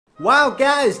Wow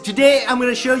guys, today I'm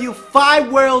gonna show you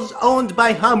 5 worlds owned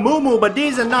by Hamumu, but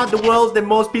these are not the worlds that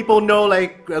most people know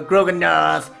like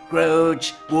Groganoth,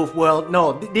 Groach, Wolf World.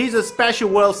 No, these are special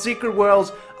worlds, secret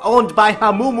worlds owned by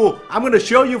Hamumu. I'm gonna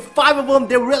show you 5 of them.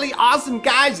 They're really awesome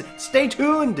guys. Stay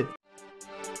tuned.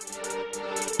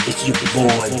 It's your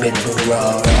boy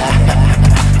BenBarrage.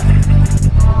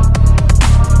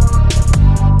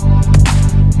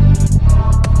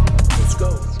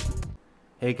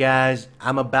 Hey guys,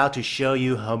 I'm about to show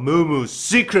you Hamumu's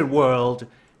secret world,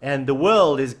 and the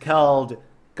world is called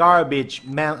Garbage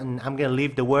Mountain. I'm gonna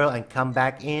leave the world and come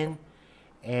back in,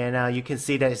 and you can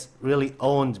see that it's really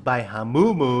owned by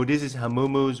Hamumu. This is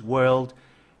Hamumu's world,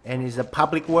 and it's a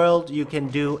public world. You can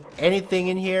do anything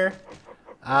in here.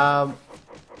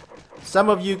 Some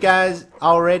of you guys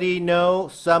already know,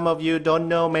 some of you don't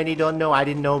know, many don't know. I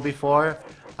didn't know before.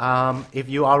 If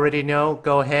you already know,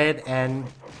 go ahead and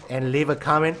leave a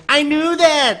comment. I knew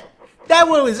that! That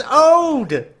one was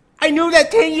old! I knew that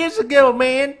 10 years ago,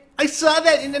 man! I saw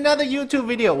that in another YouTube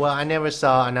video. Well, I never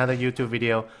saw another YouTube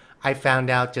video. I found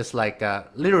out just like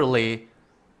literally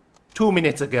 2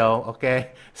 minutes ago,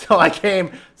 okay? So I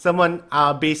came, someone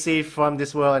BC from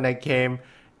this world, and I came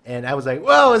and I was like,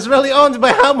 whoa, it's really owned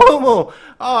by Hamumu!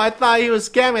 Oh, I thought he was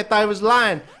scamming, I thought he was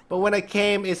lying. But when I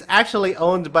came, it's actually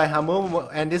owned by Hamumu,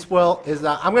 and this world is,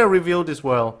 I'm gonna reveal this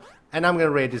world. And I'm gonna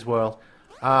rate this world.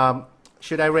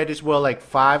 Should I rate this world like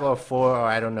 5 or 4 or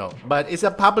I don't know. But it's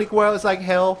a public world. It's like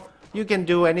hell. You can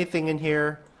do anything in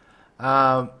here.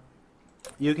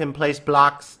 You can place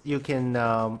blocks. You can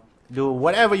do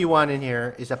whatever you want in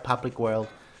here. It's a public world.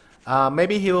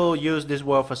 Maybe he'll use this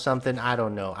world for something. I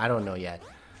don't know. I don't know yet.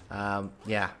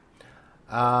 Yeah.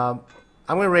 I'm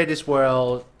gonna rate this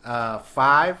world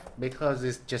 5 because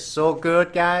it's just so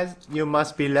good, guys. You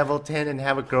must be level 10 and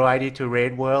have a Grow ID to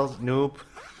raid worlds, noob.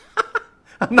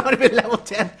 I'm not even level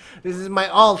 10. This is my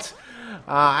alt.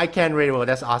 I can't raid world.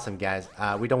 That's awesome, guys.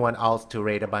 We don't want alts to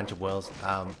raid a bunch of worlds.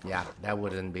 Yeah, that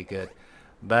wouldn't be good.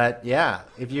 But yeah,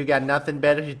 if you got nothing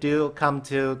better to do, come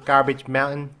to Garbage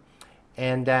Mountain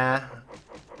and yeah,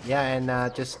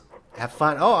 and just have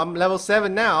fun. Oh, I'm level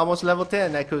 7 now, almost level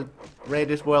 10. I could raid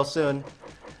this world soon.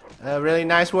 Really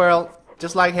nice world,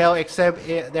 just like hell, except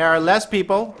there are less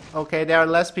people. Okay, there are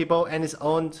less people, and it's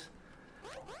owned.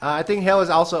 I think hell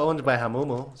is also owned by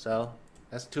Hamumu, so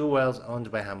that's 2 worlds owned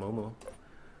by Hamumu.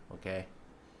 Okay,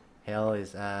 hell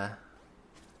is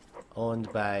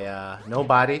owned by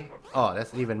nobody. Oh,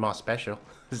 that's even more special.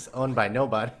 It's owned by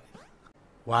nobody.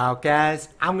 Wow, guys,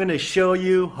 I'm gonna show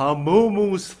you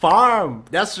Hamumu's farm.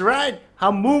 That's right,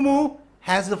 Hamumu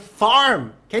has a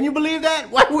farm. Can you believe that?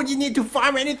 Why would you need to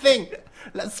farm anything?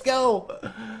 Let's go.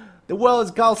 The world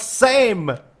is called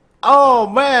Same. Oh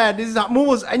man, this is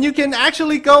Hamumu's, and you can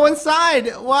actually go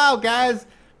inside. Wow, guys.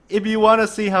 If you want to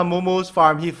see Hamumu's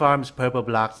farm, he farms purple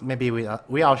blocks. Maybe we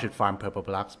all should farm purple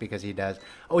blocks because he does.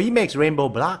 Oh, he makes rainbow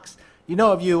blocks. You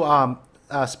know, if you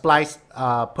splice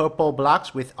purple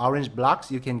blocks with orange blocks,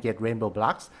 you can get rainbow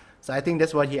blocks. So I think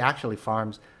that's what he actually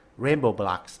farms. Rainbow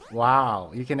blocks.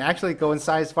 Wow, you can actually go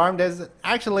inside his farm. There's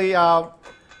actually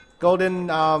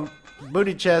golden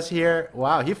booty chest here.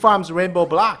 Wow, he farms rainbow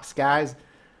blocks, guys.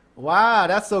 Wow,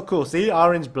 that's so cool. See,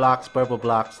 orange blocks, purple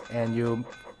blocks, and you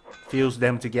fuse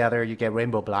them together, you get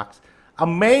rainbow blocks.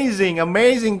 Amazing,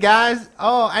 amazing, guys.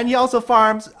 Oh, and he also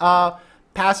farms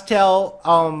pastel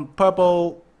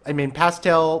purple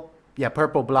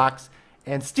blocks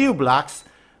and steel blocks.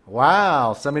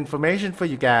 Wow, some information for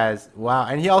you guys. Wow,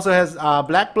 and he also has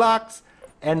black blocks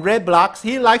and red blocks.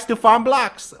 He likes to farm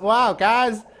blocks. Wow,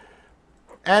 guys.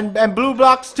 And blue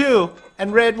blocks too.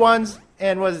 And red ones.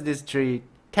 And what is this tree?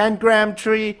 10-gram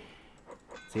tree.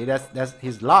 See, that's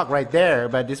his lock right there.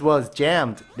 But this wall is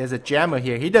jammed. There's a jammer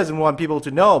here. He doesn't want people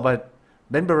to know, but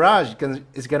BenBarrage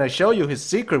is gonna show you his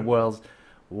secret worlds.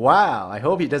 Wow, I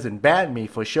hope he doesn't ban me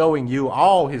for showing you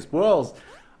all his worlds.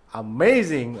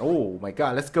 Amazing. Oh my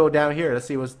god, let's go down here. Let's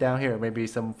see what's down here. Maybe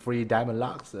some free diamond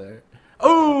locks there.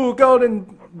 Oh,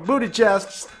 golden booty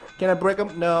chests. Can I break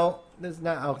them? No, there's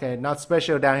not. Okay, not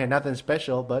special down here. Nothing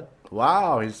special, but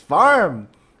wow, his farm.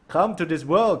 Come to this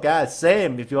world, guys.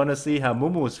 Same if you want to see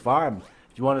Hamumu's farm.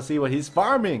 If you want to see what he's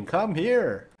farming, come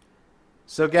here.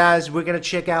 So guys, we're gonna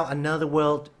check out another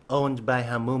world owned by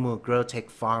Hamumu, Growtech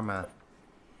Pharma.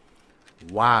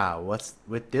 Wow, what's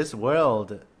with this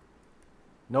world?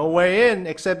 No way in,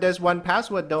 except there's one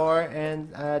password door,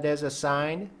 and there's a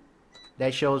sign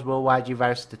that shows worldwide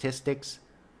G-Virus statistics.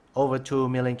 Over 2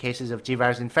 million cases of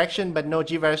G-Virus infection, but no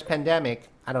G-Virus pandemic.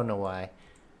 I don't know why.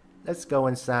 Let's go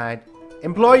inside.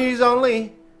 Employees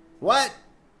only? What?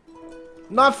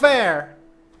 Not fair.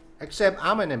 Except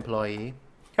I'm an employee.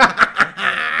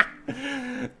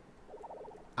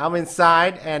 I'm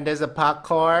inside and there's a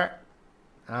parkour.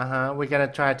 We're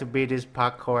gonna try to beat this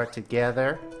parkour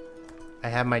together. I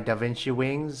have my Da Vinci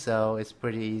wings, so it's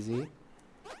pretty easy.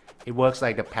 It works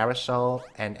like the parasol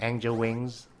and angel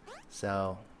wings.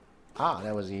 So,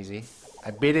 that was easy. I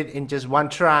beat it in just one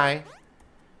try.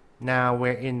 Now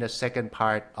we're in the second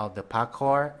part of the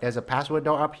parkour. There's a password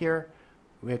door up here.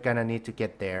 We're gonna need to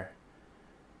get there.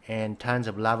 And tons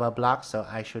of lava blocks, so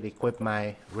I should equip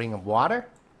my ring of water.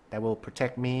 That will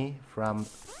protect me from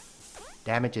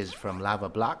damages from lava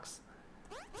blocks.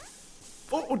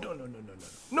 Oh,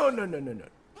 no.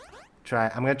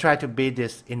 I'm gonna try to beat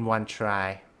this in one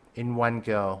try. In one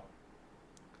go.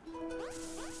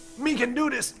 Me can do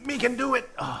this! Me can do it!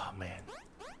 Oh, man.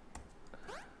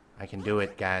 I can do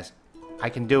it, guys. I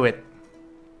can do it.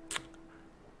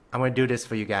 I'm gonna do this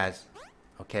for you guys.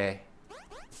 Okay?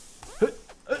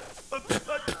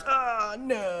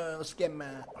 No,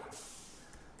 scammer.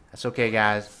 That's okay,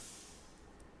 guys.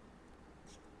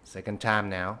 Second time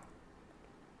now.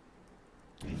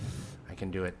 I can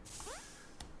do it.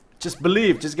 Just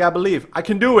believe. Just gotta believe. I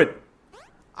can do it.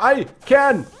 I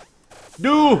can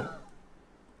do.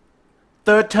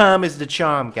 Third time is the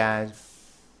charm,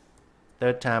 guys.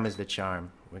 Third time is the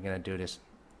charm. We're gonna do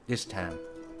this time.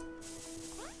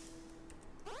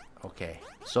 Okay.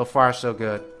 So far, so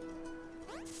good.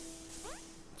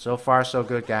 So far, so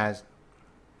good, guys.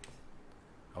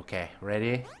 Okay,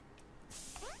 ready?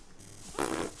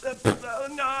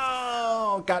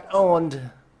 No! Got owned.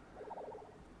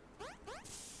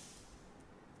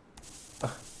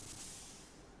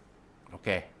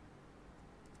 Okay.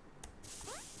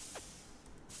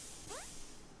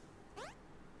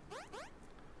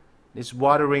 This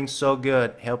water ring so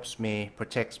good, helps me,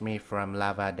 protects me from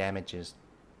lava damages.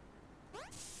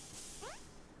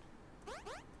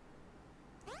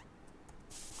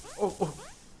 Oh,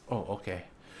 okay.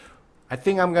 I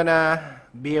think I'm gonna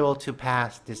be able to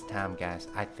pass this time, guys.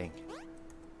 I think.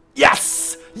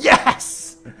 Yes!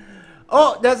 Yes!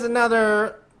 Oh, there's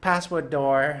another password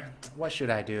door. What should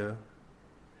I do?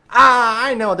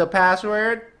 I know the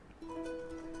password.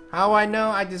 How I know?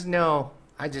 I just know.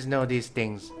 I just know these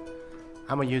things.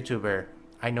 I'm a YouTuber.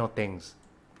 I know things.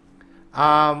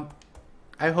 I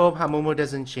hope Hamumu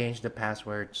doesn't change the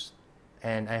passwords.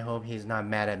 And I hope he's not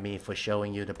mad at me for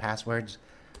showing you the passwords.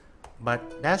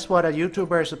 But that's what a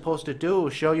YouTuber is supposed to do.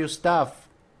 Show you stuff.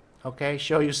 Okay?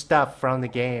 Show you stuff from the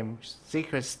game.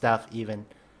 Secret stuff even.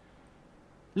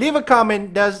 Leave a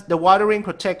comment. Does the water ring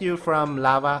protect you from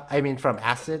lava? I mean from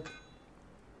acid?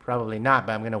 Probably not,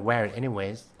 but I'm gonna wear it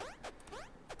anyways.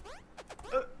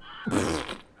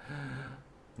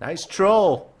 Nice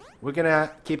troll. We're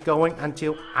gonna keep going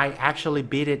until I actually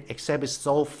beat it, except it's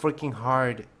so freaking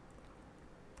hard.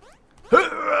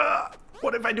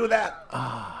 What if I do that?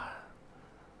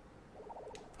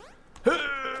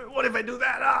 What if I do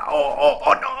that? No!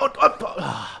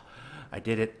 I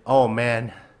did it. Oh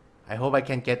man. I hope I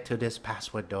can get to this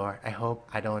password door. I hope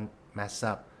I don't mess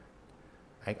up.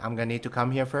 I'm gonna need to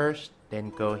come here first, then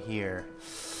go here.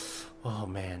 Oh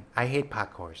man, I hate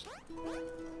parkours.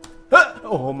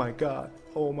 Oh my god.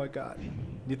 Oh my god.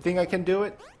 You think I can do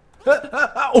it?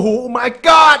 Oh my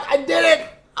god, I did it!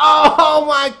 Oh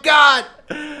my god!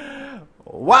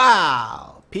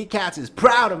 Wow! P-Cats is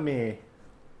proud of me.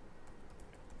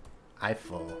 I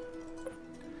fall.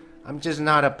 I'm just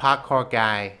not a parkour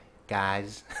guy,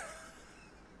 guys.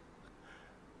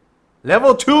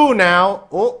 Level 2 now!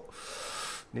 Oh!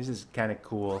 This is kind of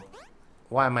cool.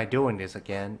 Why am I doing this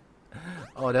again?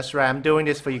 Oh, that's right. I'm doing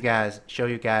this for you guys. Show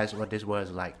you guys what this was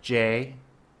like. J,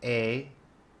 A,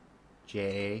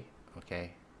 J,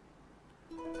 okay.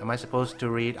 Am I supposed to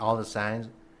read all the signs?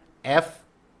 F,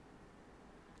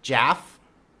 Jaff.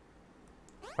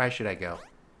 Where should I go?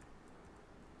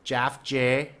 Jaff,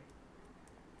 J.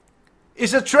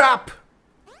 It's a trap!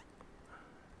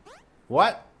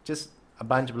 What? Just a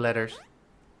bunch of letters.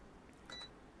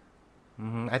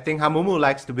 I think Hamumu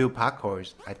likes to build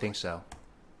parkours. I think so.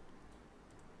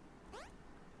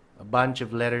 A bunch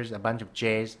of letters, a bunch of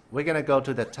J's. We're gonna go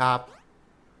to the top.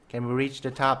 Can we reach the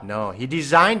top? No. He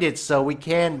designed it so we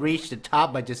can't reach the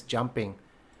top by just jumping.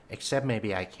 Except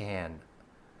maybe I can.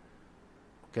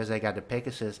 Because I got the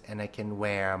Pegasus and I can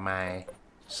wear my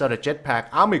soda jetpack.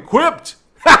 I'm equipped!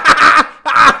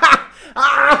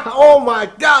 Oh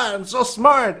my god, I'm so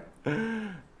smart!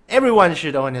 Everyone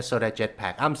should own a soda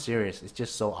jetpack. I'm serious. It's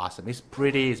just so awesome. It's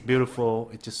pretty, it's beautiful,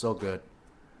 it's just so good.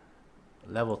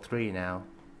 Level 3 now.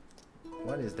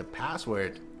 What is the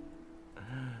password?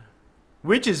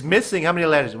 Which is missing? How many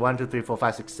letters? 1, 2, 3, 4,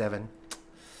 5, 6, 7.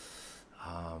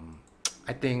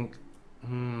 I think.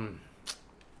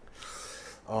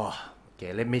 Oh,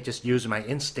 Okay, let me just use my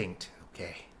instinct.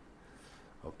 Okay.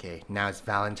 Okay, now it's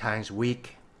Valentine's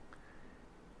week.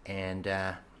 And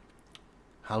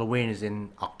Halloween is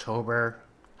in October.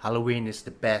 Halloween is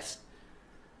the best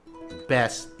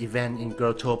event in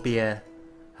Growtopia.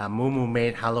 Mumu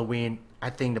made Halloween.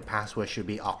 I think the password should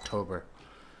be October.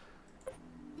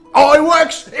 Oh, it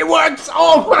works! It works!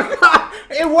 Oh my god!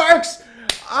 It works!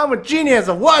 I'm a genius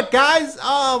of what, guys?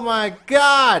 Oh my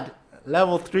god!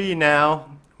 Level 3 now.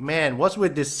 Man, what's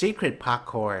with this secret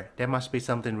parkour? There must be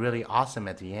something really awesome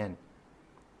at the end.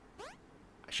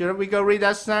 Should we go read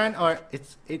that sign? Or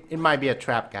it might be a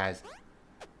trap, guys.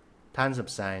 Tons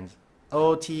of signs.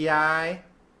 OTI.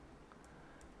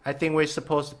 I think we're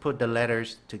supposed to put the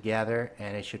letters together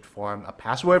and it should form a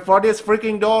password for this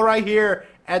freaking door right here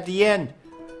at the end.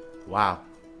 Wow.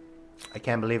 I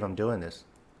can't believe I'm doing this.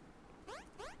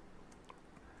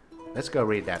 Let's go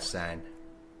read that sign.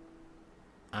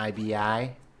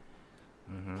 IBI.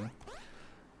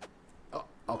 Oh,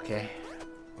 okay.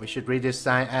 We should read this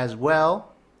sign as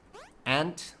well.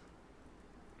 Ant.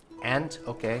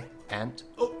 Okay. Ant.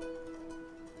 Oh.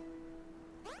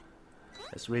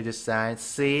 Let's read this sign.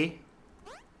 C.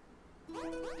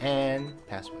 And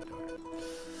password door.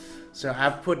 So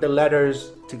I've put the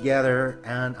letters together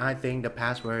and I think the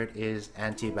password is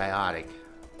antibiotic.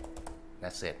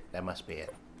 That's it. That must be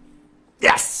it.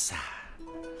 Yes!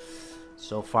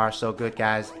 So far so good,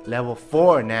 guys. Level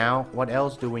 4 now. What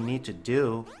else do we need to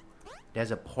do?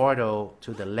 There's a portal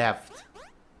to the left.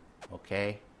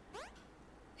 Okay.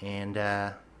 And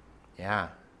yeah.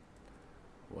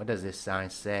 What does this sign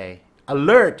say?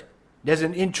 Alert! There's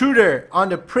an intruder on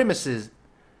the premises.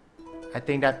 I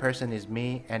think that person is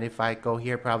me, and if I go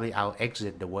here, probably I'll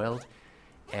exit the world,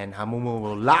 and Hamumu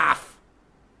will laugh.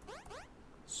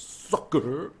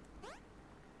 Sucker!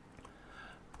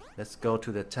 Let's go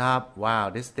to the top. Wow,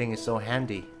 this thing is so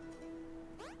handy.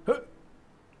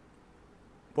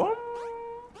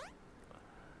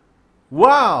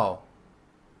 Wow!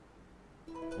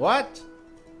 What?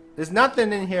 There's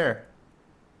nothing in here.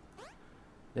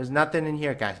 There's nothing in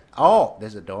here, guys. Oh,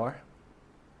 there's a door.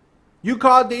 You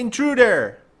called the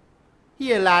intruder.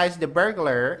 Here lies the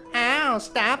burglar. Ow,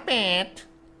 stop it.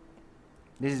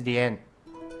 This is the end.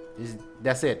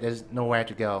 That's it. There's nowhere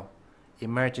to go.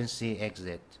 Emergency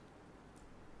exit.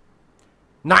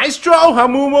 Nice throw,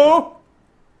 Hamumu.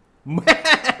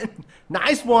 Man,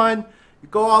 nice one. You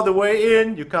go all the way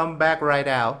in, you come back right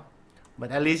out.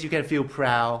 But at least you can feel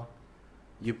proud.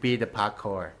 You beat the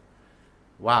parkour.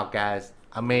 Wow, guys.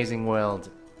 Amazing world.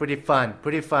 Pretty fun.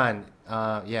 Pretty fun.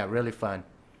 Yeah, really fun.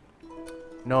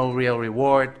 No real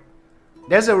reward.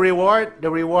 There's a reward. The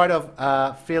reward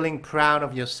of feeling proud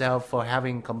of yourself for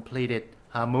having completed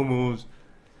Hamumu's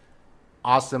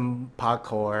awesome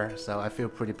parkour. So I feel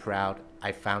pretty proud.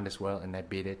 I found this world and I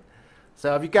beat it.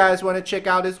 So if you guys want to check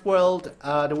out this world,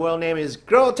 the world name is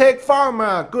Growtech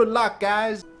Pharma. Good luck,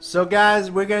 guys. So guys,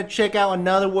 we're gonna check out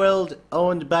another world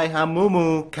owned by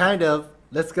Hamumu, kind of.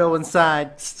 Let's go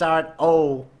inside. Start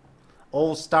old.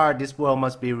 Old start. This world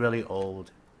must be really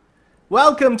old.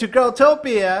 Welcome to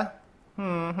Growtopia.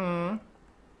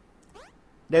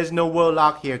 There's no world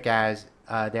lock here, guys.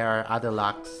 There are other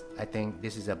locks. I think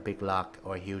this is a big lock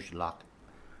or a huge lock.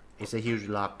 It's a huge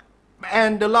lock.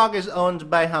 And the lock is owned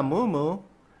by Hamumu.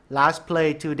 Last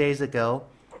played 2 days ago.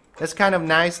 It's kind of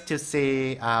nice to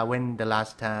see when the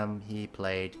last time he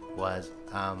played was.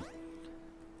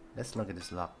 Let's look at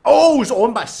this lock. Oh, it's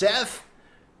owned by Seth.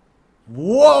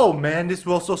 Whoa, man, this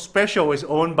world so special. It's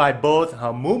owned by both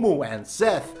Hamumu and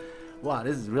Seth. Wow,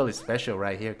 this is really special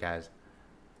right here, guys.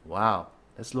 Wow,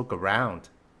 let's look around.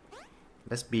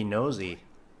 Let's be nosy.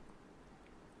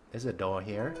 There's a door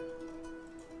here.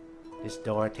 This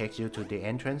door takes you to the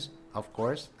entrance, of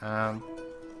course.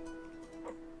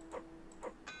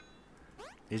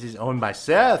 This is owned by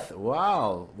Seth.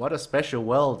 Wow, what a special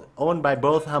world. Owned by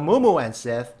both Hamumu and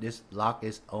Seth. This lock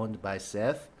is owned by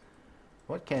Seth.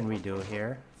 What can we do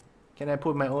here? Can I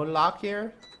put my own lock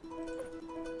here?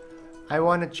 I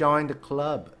want to join the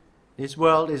club. This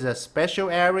world is a special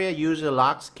area. User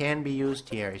locks can be used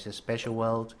here. It's a special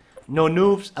world. No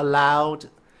noobs allowed.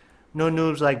 No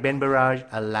noobs like BenBarrage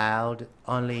allowed.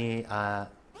 Only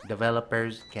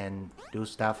developers can do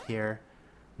stuff here.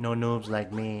 No noobs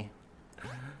like me.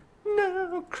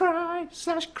 No, cry,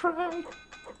 slash cry.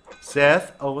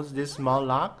 Seth owns this small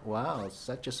lock. Wow,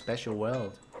 such a special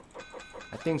world.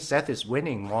 I think Seth is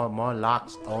winning. More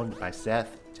locks owned by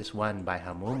Seth. Just one by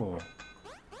Hamumu.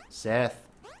 Seth.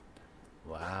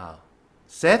 Wow.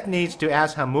 Seth needs to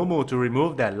ask Hamumu to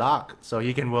remove that lock so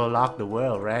he can world lock the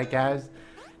world, right, guys?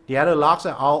 The other locks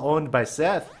are all owned by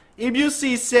Seth. If you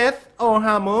see Seth or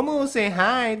Hamumu, say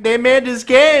hi. They made this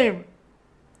game.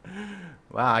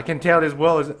 Wow, I can tell this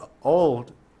world is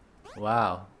old.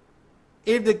 Wow.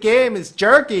 If the game is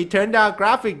jerky, turn down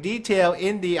graphic detail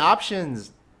in the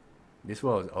options. This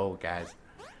world is old, guys.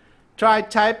 Try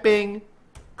typing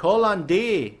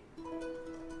 :D.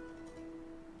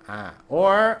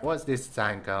 Or what's this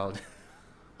sign called?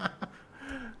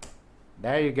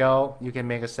 There you go. You can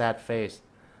make a sad face.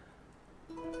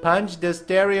 Punch the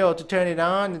stereo to turn it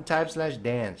on and type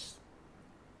 /dance.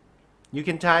 You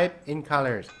can type in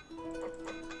colors.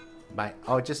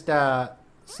 Just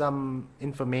some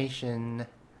information.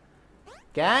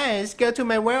 Guys, go to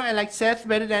my world. I like Seth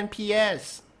better than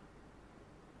PS.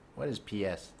 What is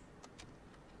PS?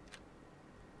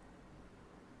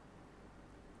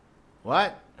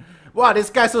 What? Wow,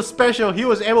 this guy's so special. He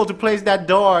was able to place that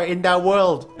door in that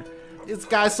world. This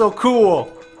guy's so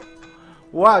cool.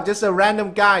 Wow, just a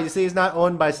random guy. You see, he's not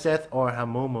owned by Seth or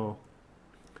Hamumu.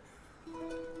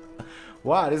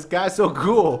 Wow, this guy's so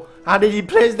cool. How did he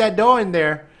place that door in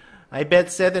there? I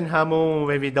bet Seth and Hamumu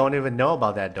maybe don't even know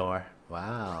about that door.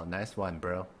 Wow, nice one,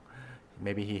 bro.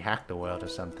 Maybe he hacked the world or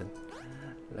something.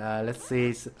 Let's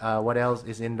see what else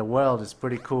is in the world. It's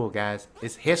pretty cool, guys.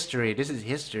 It's history. This is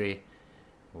history.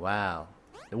 Wow.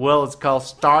 The world is called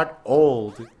Start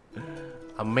Old.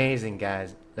 Amazing,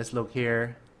 guys. Let's look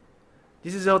here.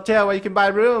 This is a hotel where you can buy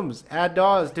rooms. Add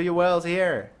doors. Do your wells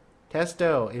here.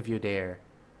 Testo, if you dare.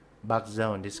 Bug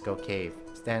zone, disco cave.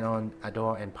 Stand on a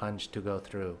door and punch to go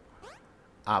through.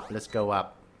 Up. Let's go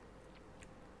up.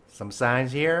 Some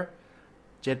signs here.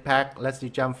 Jetpack lets you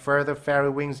jump further. Fairy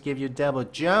wings give you double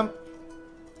jump.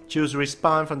 Choose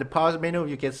respawn from the pause menu if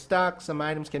you get stuck. Some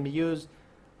items can be used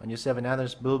on yourself and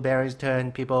others. Blueberries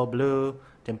turn people blue.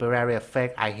 Temporary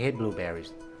effect. I hate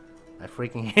blueberries. I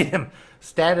freaking hate them.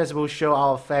 Status will show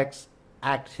all effects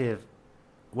active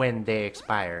when they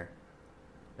expire.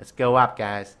 Let's go up,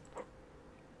 guys.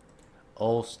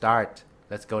 Old start.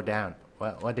 Let's go down.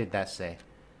 What did that say?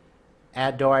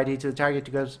 Add door ID to the target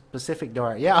to go to specific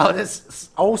door. Yeah, oh,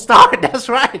 this old start. That's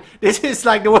right. This is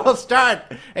like the world start,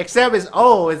 except it's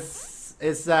old.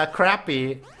 It's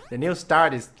crappy. The new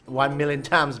start is 1,000,000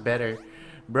 times better.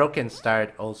 Broken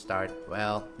start, old start.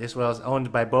 Well, this world is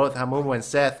owned by both Hamumu and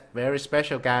Seth. Very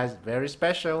special, guys. Very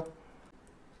special.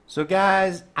 So,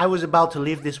 guys, I was about to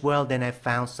leave this world, then I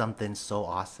found something so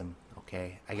awesome.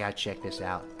 Okay, I gotta check this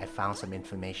out. I found some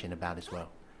information about this world.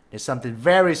 There's something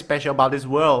very special about this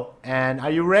world. And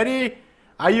are you ready?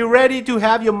 Are you ready to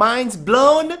have your minds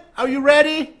blown? Are you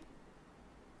ready?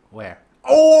 Where?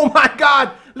 Oh my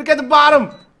god! Look at the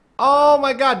bottom! Oh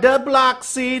my god, the block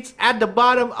seats at the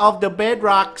bottom of the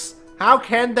bedrocks. How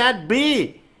can that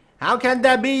be? How can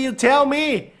that be? You tell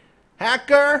me.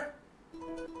 Hacker?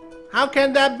 How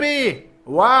can that be?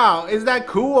 Wow, is that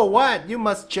cool or what? You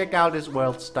must check out this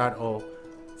world start. Oh,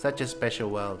 such a special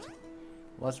world.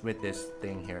 What's with this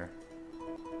thing here?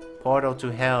 Portal to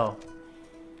hell.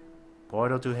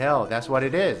 Portal to hell. That's what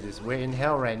it is. We're in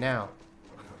hell right now.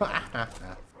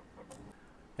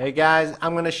 Hey guys,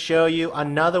 I'm gonna show you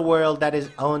another world that is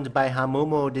owned by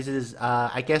Hamumu. This is,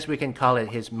 I guess we can call it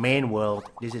his main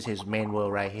world. This is his main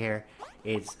world right here.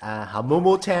 It's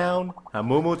Hamumu Town.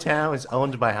 Hamumu Town is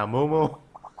owned by Hamumu.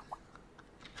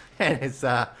 And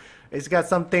it's got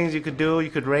some things you could do.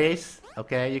 You could race.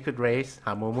 Okay, you could race.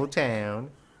 Hamumu Town.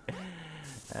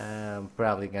 I'm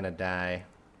probably gonna die.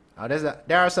 Oh,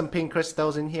 there are some pink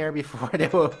crystals in here. Before they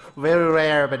were very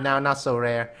rare, but now not so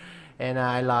rare. And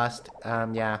I lost.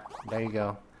 Yeah, there you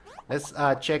go. Let's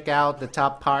check out the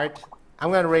top part. I'm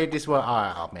gonna rate this one.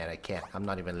 Oh man, I can't. I'm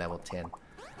not even level 10.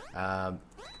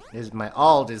 This is my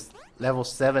alt is level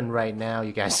 7 right now.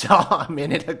 You guys saw a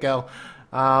minute ago.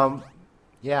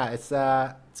 Yeah, it's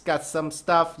got some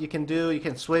stuff you can do. You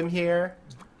can swim here.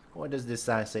 What does this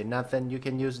sign say? Nothing. You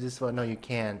can use this one. No, you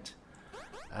can't.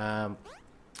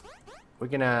 We're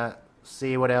gonna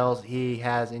see what else he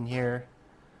has in here.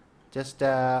 Just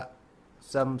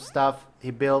some stuff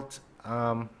he built.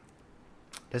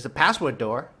 There's a password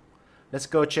door. Let's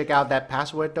go check out that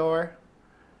password door.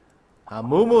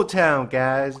 Hamumu Town,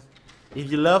 guys.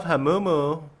 If you love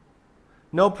Hamumu,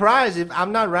 no prize if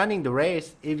I'm not running the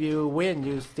race. If you win,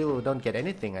 you still don't get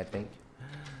anything, I think.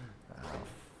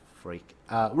 Freak.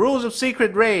 Rules of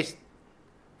secret race.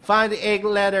 Find the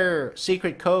 8-letter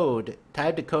secret code.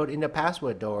 Type the code in the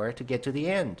password door to get to the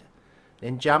end.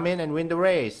 Then jump in and win the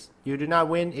race. You do not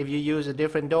win if you use a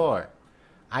different door.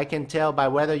 I can tell by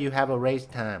whether you have a race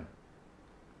time.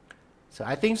 So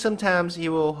I think sometimes he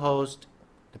will host,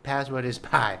 the password is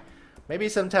pi. Maybe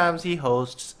sometimes he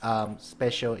hosts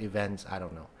special events, I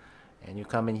don't know. And you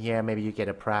come in here, maybe you get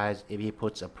a prize if he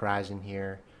puts a prize in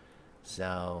here.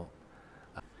 So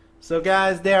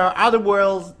guys, there are other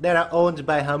worlds that are owned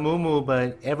by Hamumu,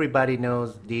 but everybody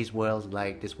knows these worlds,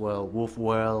 like this world, Wolf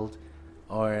World,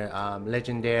 or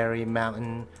Legendary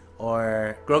Mountain,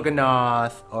 or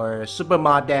Groganoth, or Super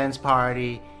Mod Dance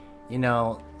Party. You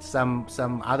know,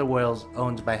 some other worlds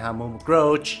owned by Hamumu.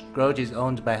 Groach is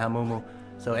owned by Hamumu.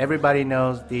 So everybody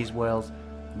knows these worlds,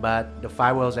 but the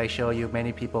 5 worlds I show you,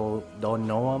 many people don't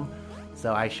know them.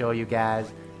 So I show you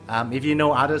guys. If you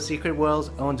know other secret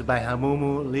worlds owned by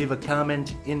Hamumu, leave a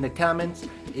comment in the comments.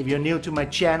 If you're new to my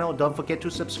channel, don't forget to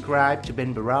subscribe to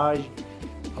BenBarrage.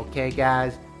 Okay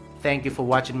guys, thank you for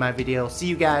watching my video. See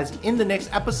you guys in the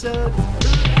next episode.